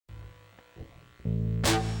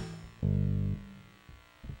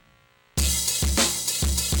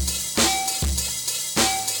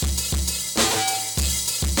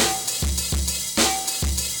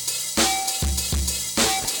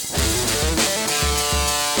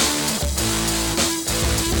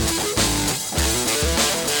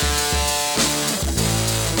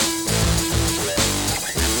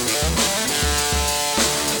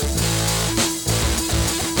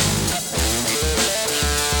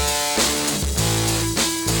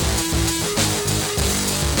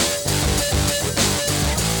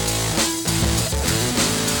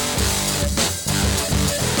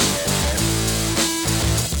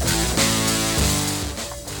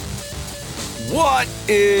What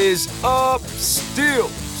is up, Still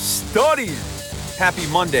Studying? Happy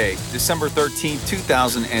Monday, December 13th,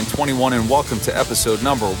 2021, and welcome to episode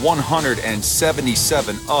number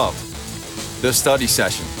 177 of The Study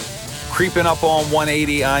Session. Creeping up on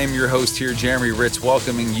 180, I am your host here, Jeremy Ritz,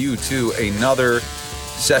 welcoming you to another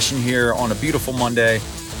session here on a beautiful Monday.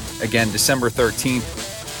 Again, December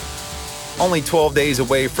 13th. Only 12 days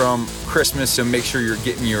away from Christmas, so make sure you're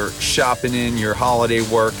getting your shopping in, your holiday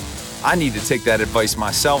work. I need to take that advice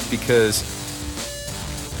myself because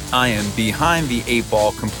I am behind the 8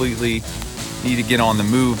 ball completely. Need to get on the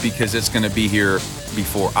move because it's going to be here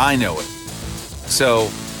before I know it. So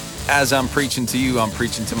as I'm preaching to you, I'm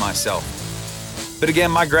preaching to myself. But again,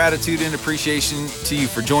 my gratitude and appreciation to you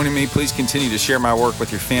for joining me. Please continue to share my work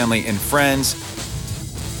with your family and friends.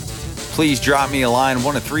 Please drop me a line.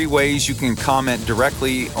 One of 3 ways you can comment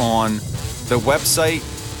directly on the website.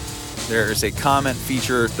 There is a comment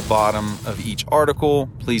feature at the bottom of each article.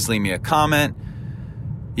 Please leave me a comment.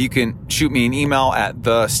 You can shoot me an email at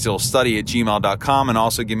thestillstudy@gmail.com and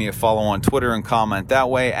also give me a follow on Twitter and comment that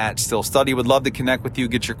way at stillstudy. Would love to connect with you,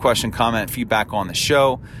 get your question, comment, feedback on the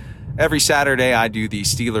show. Every Saturday, I do the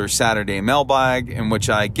Steelers Saturday mailbag in which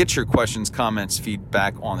I get your questions, comments,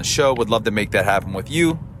 feedback on the show. Would love to make that happen with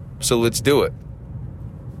you. So let's do it.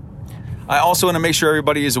 I also want to make sure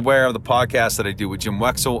everybody is aware of the podcast that I do with Jim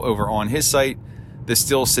Wexel over on his site, The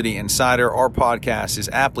Still City Insider. Our podcast is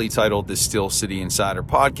aptly titled The Still City Insider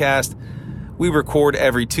Podcast. We record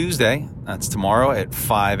every Tuesday, that's tomorrow at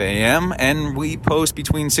 5 a.m., and we post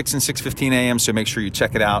between 6 and 6:15 a.m., so make sure you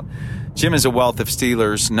check it out. Jim is a wealth of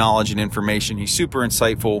Steelers knowledge and information. He's super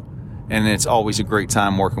insightful, and it's always a great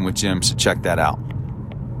time working with Jim, so check that out.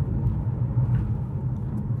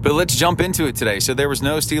 But let's jump into it today. So there was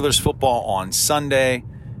no Steelers football on Sunday.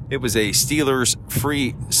 It was a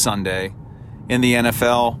Steelers-free Sunday in the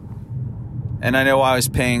NFL. And I know I was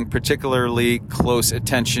paying particularly close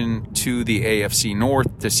attention to the AFC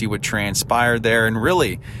North to see what transpired there. And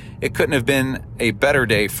really, it couldn't have been a better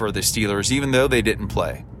day for the Steelers, even though they didn't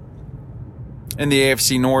play. In the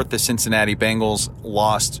AFC North, the Cincinnati Bengals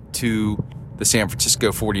lost to the San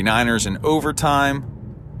Francisco 49ers in overtime,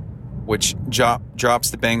 which drops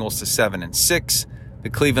the Bengals to 7-6. The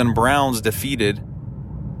Cleveland Browns defeated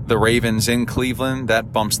the Ravens in Cleveland.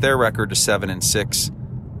 That bumps their record to 7-6.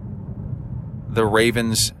 The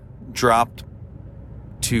Ravens dropped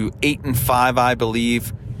to 8-5, I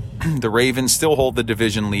believe. The Ravens still hold the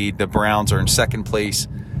division lead. The Browns are in second place.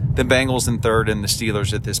 The Bengals in third, and the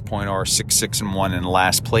Steelers at this point are 6-1 in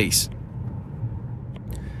last place.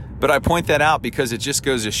 But I point that out because it just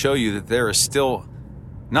goes to show you that there is still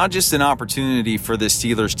not just an opportunity for the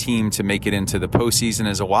Steelers team to make it into the postseason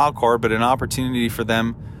as a wild card, but an opportunity for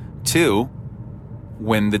them to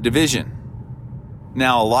win the division.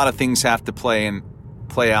 Now, a lot of things have to play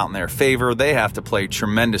out in their favor. They have to play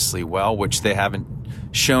tremendously well, which they haven't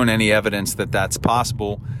shown any evidence that that's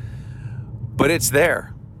possible. But it's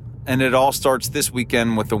there. And it all starts this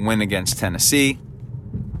weekend with a win against Tennessee.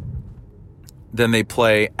 Then they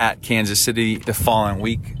play at Kansas City the following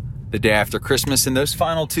week, the day after Christmas. And those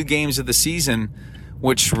final 2 games of the season,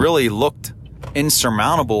 which really looked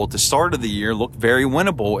insurmountable at the start of the year, look very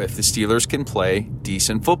winnable if the Steelers can play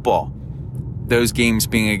decent football. Those games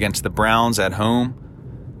being against the Browns at home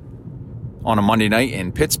on a Monday night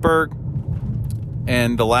in Pittsburgh,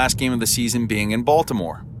 and the last game of the season being in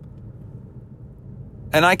Baltimore.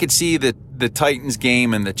 And I could see that the Titans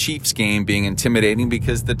game and the Chiefs game being intimidating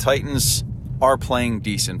because the Titans are playing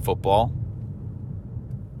decent football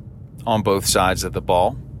on both sides of the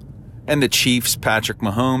ball. And the Chiefs, Patrick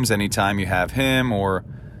Mahomes, anytime you have him, or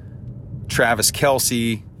Travis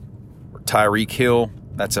Kelce, or Tyreek Hill,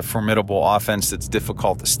 that's a formidable offense that's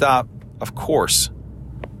difficult to stop. Of course,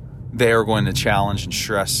 they are going to challenge and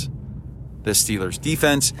stress the Steelers'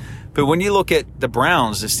 defense. But when you look at the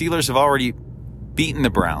Browns, the Steelers have already beaten the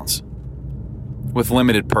Browns with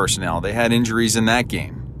limited personnel. They had injuries in that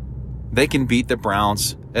game. They can beat the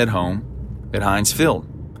Browns at home at Heinz Field.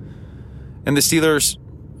 And the Steelers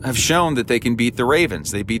have shown that they can beat the Ravens.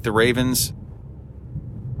 They beat the Ravens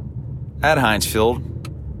at Heinz Field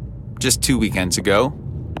just 2 weekends ago.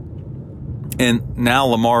 And now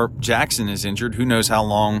Lamar Jackson is injured. Who knows how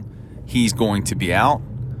long he's going to be out.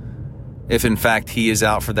 If, in fact, he is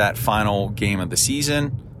out for that final game of the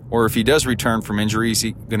season, or if he does return from injuries,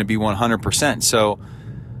 he's going to be 100%. So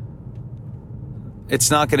it's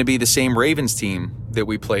not going to be the same Ravens team that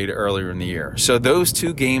we played earlier in the year. So those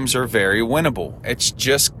 2 games are very winnable. It's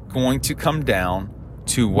just going to come down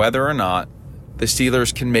to whether or not the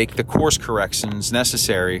Steelers can make the course corrections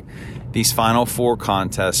necessary these final 4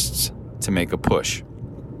 contests to make a push.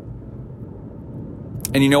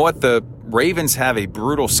 And you know what? The Ravens have a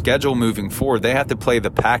brutal schedule moving forward. They have to play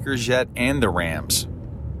the Packers yet and the Rams.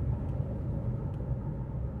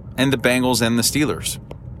 And the Bengals and the Steelers.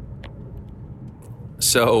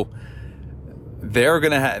 So they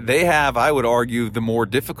have, I would argue, the more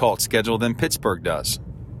difficult schedule than Pittsburgh does.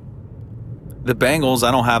 The Bengals,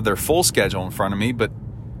 I don't have their full schedule in front of me, but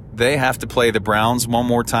they have to play the Browns one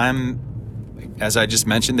more time. As I just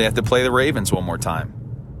mentioned, they have to play the Ravens one more time.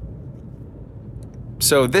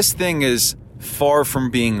 So this thing is far from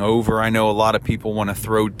being over. I know a lot of people want to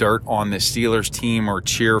throw dirt on the Steelers team or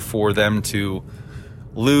cheer for them to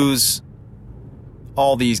lose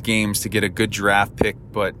all these games to get a good draft pick,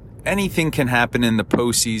 but anything can happen in the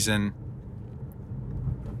postseason.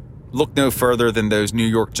 Look no further than those New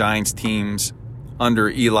York Giants teams under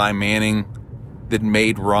Eli Manning that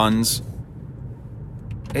made runs.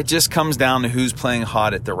 It just comes down to who's playing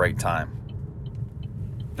hot at the right time.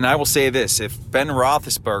 And I will say this, if Ben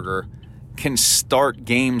Roethlisberger can start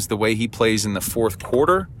games the way he plays in the fourth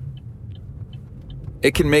quarter,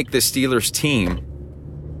 it can make the Steelers team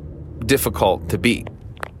difficult to beat.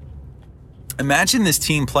 Imagine this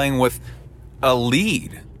team playing with a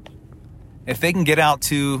lead. If they can get out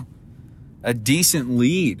to a decent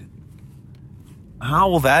lead, how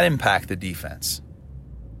will that impact the defense?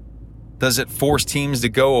 Does it force teams to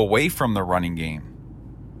go away from the running game?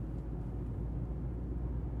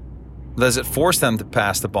 Does it force them to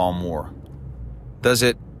pass the ball more? Does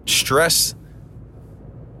it stress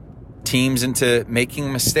teams into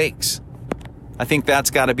making mistakes? I think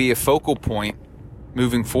that's got to be a focal point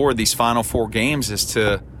moving forward these final four games, is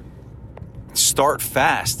to start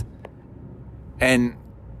fast and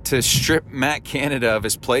to strip Matt Canada of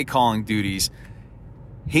his play calling duties.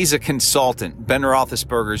 He's a consultant. Ben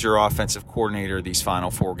Roethlisberger is your offensive coordinator these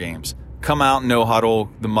final four games. Come out, no huddle,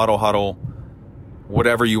 the muddle huddle,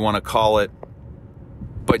 whatever you want to call it.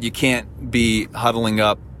 But you can't be huddling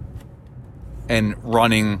up and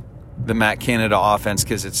running the Matt Canada offense,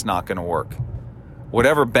 because it's not going to work.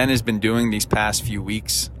 Whatever Ben has been doing these past few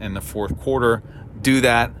weeks in the fourth quarter, do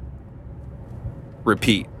that,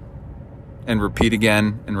 repeat, and repeat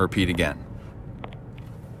again, and repeat again.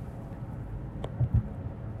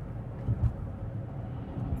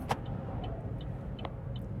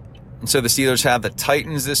 And so the Steelers have the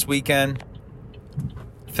Titans this weekend.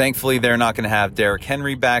 Thankfully, they're not going to have Derrick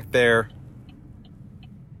Henry back there,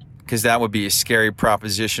 because that would be a scary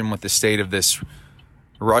proposition with the state of this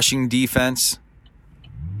rushing defense.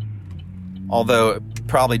 Although it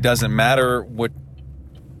probably doesn't matter what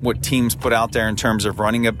teams put out there in terms of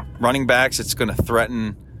running backs, it's going to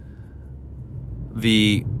threaten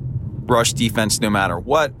the rush defense no matter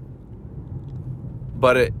what.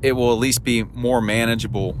 But it will at least be more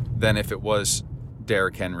manageable than if it was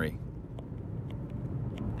Derrick Henry.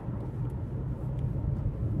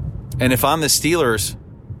 And if I'm the Steelers,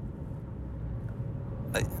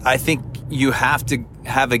 I think you have to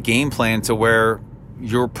have a game plan to where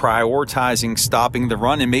you're prioritizing stopping the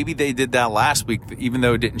run. And maybe they did that last week, even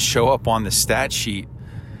though it didn't show up on the stat sheet.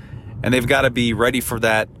 And they've got to be ready for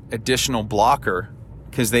that additional blocker,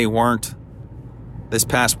 because they weren't this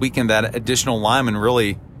past weekend. That additional lineman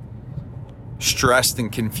really stressed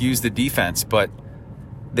and confused the defense. But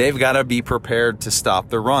they've got to be prepared to stop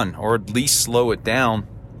the run, or at least slow it down.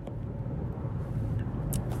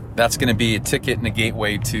 That's going to be a ticket and a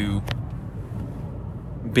gateway to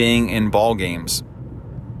being in ball games.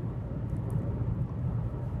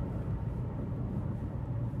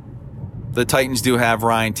 The Titans do have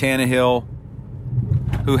Ryan Tannehill,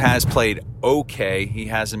 who has played okay. He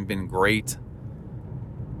hasn't been great.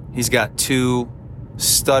 He's got two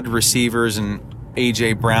stud receivers in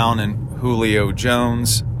A.J. Brown and Julio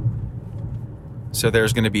Jones. So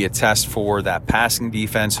there's going to be a test for that passing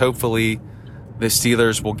defense. Hopefully, the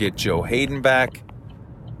Steelers will get Joe Hayden back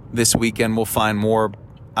this weekend. We'll find more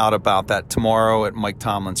out about that tomorrow at Mike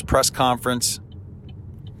Tomlin's press conference.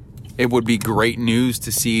 It would be great news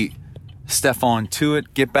to see Stephon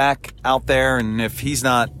Tuitt get back out there, and if he's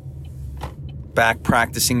not back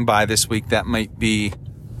practicing by this week, that might be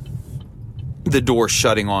the door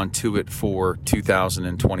shutting on Tuitt for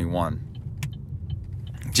 2021.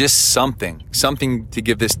 Just something to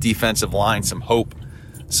give this defensive line some hope,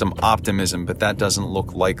 some optimism, but that doesn't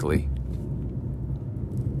look likely.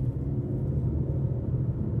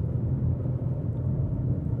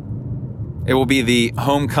 It will be the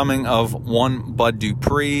homecoming of one Bud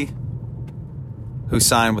Dupree, who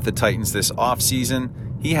signed with the Titans this offseason.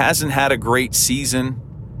 He hasn't had a great season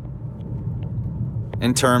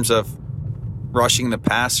in terms of rushing the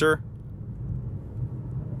passer.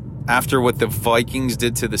 After what the Vikings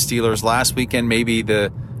did to the Steelers last weekend, maybe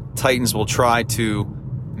the Titans will try to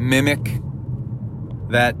mimic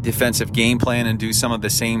that defensive game plan and do some of the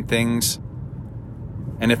same things.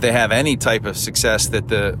 And if they have any type of success that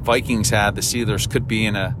the Vikings had, the Steelers could be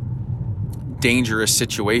in a dangerous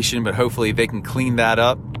situation, but hopefully they can clean that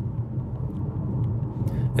up.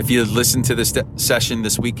 If you listened to this session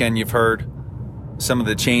this weekend, you've heard some of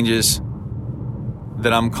the changes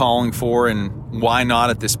that I'm calling for, and why not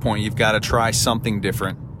at this point? You've got to try something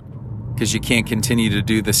different because you can't continue to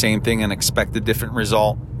do the same thing and expect a different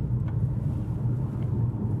result.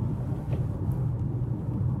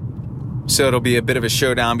 So it'll be a bit of a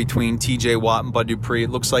showdown between TJ Watt and Bud Dupree. It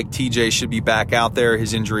looks like TJ should be back out there.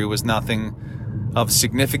 His injury was nothing of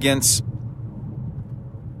significance.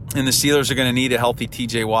 And the Steelers are going to need a healthy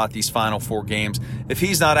TJ Watt these final 4 games. If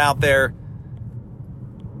he's not out there,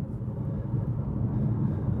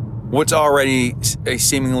 what's already a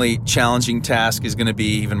seemingly challenging task is going to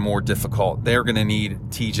be even more difficult. They're going to need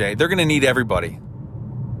TJ. They're going to need everybody.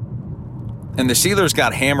 And the Steelers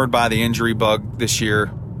got hammered by the injury bug this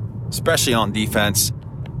year, especially on defense.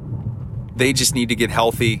 They just need to get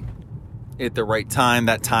healthy at the right time.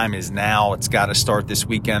 That time is now. It's got to start this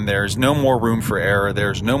weekend. There's no more room for error.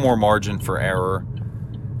 There's no more margin for error.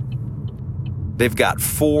 They've got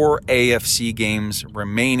 4 AFC games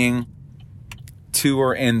remaining. 2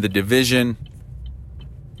 are in the division.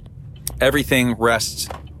 Everything rests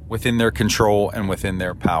within their control and within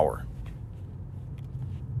their power.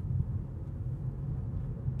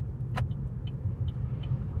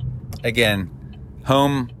 Again,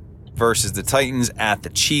 home versus the Titans, at the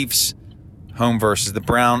Chiefs. Home versus the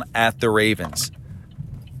Browns, at the Ravens.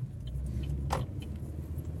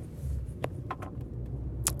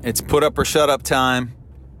 It's put up or shut up time.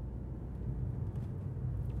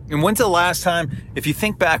 And when's the last time, if you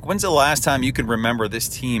think back, when's the last time you could remember this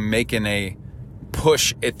team making a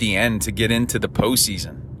push at the end to get into the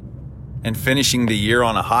postseason and finishing the year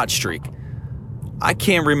on a hot streak? I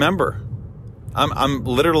can't remember. I'm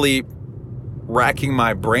literally racking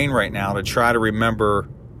my brain right now to try to remember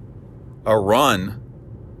a run,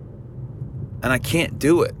 and I can't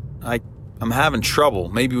do it. I'm having trouble.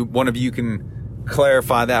 Maybe one of you can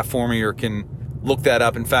clarify that for me or can look that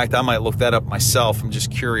up. In fact, I might look that up myself. I'm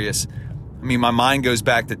just curious. I mean, my mind goes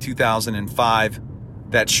back to 2005,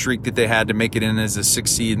 that streak that they had to make it in as a 6th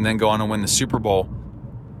seed and then go on and win the Super Bowl.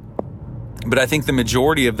 But I think the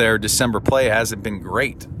majority of their December play hasn't been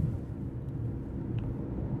great.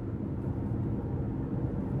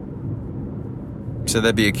 So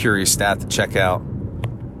that'd be a curious stat to check out.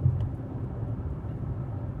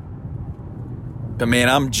 But man,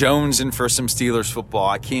 I'm jonesing for some Steelers football.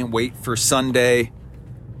 I can't wait for Sunday.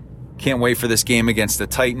 Can't wait for this game against the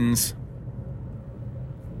Titans.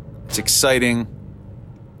 It's exciting.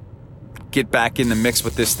 Get back in the mix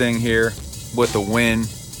with this thing here with a win.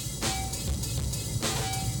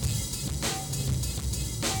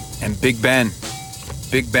 And Big Ben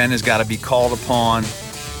has got to be called upon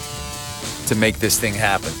to make this thing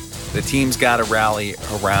happen. The team's got to rally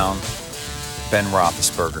around Ben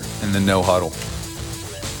Roethlisberger in the no huddle.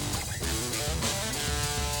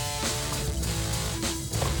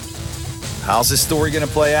 How's this story going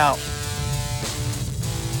to play out?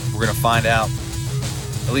 We're going to find out.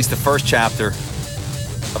 At least the first chapter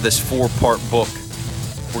of this 4-part book.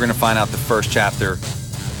 We're going to find out the first chapter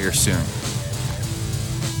here soon.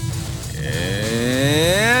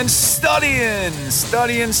 And studying.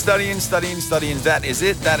 That is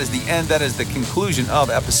it. That is the end. That is the conclusion of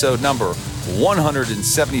episode number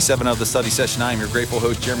 177 of the study session. I am your grateful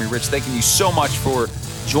host, Jeremy Rich. Thanking you so much for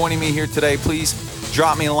joining me here today. Please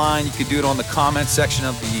drop me a line. You can do it on the comments section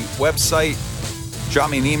of the website. Drop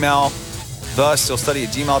me an email,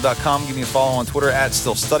 thestillstudy@gmail.com. Give me a follow on Twitter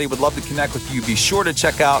 @stillstudy. Would love to connect with you. Be sure to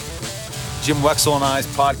check out Jim Wexel and I's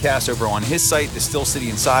podcast over on his site, The Still City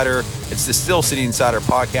Insider. It's the Still City Insider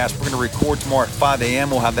podcast. We're going to record tomorrow at 5 a.m.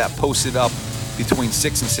 We'll have that posted up between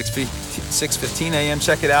 6 and 6:15 a.m.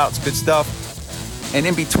 Check it out. It's good stuff. And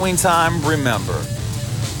in between time, remember,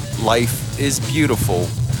 life is beautiful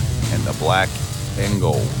and the black and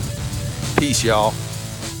gold. Peace, y'all.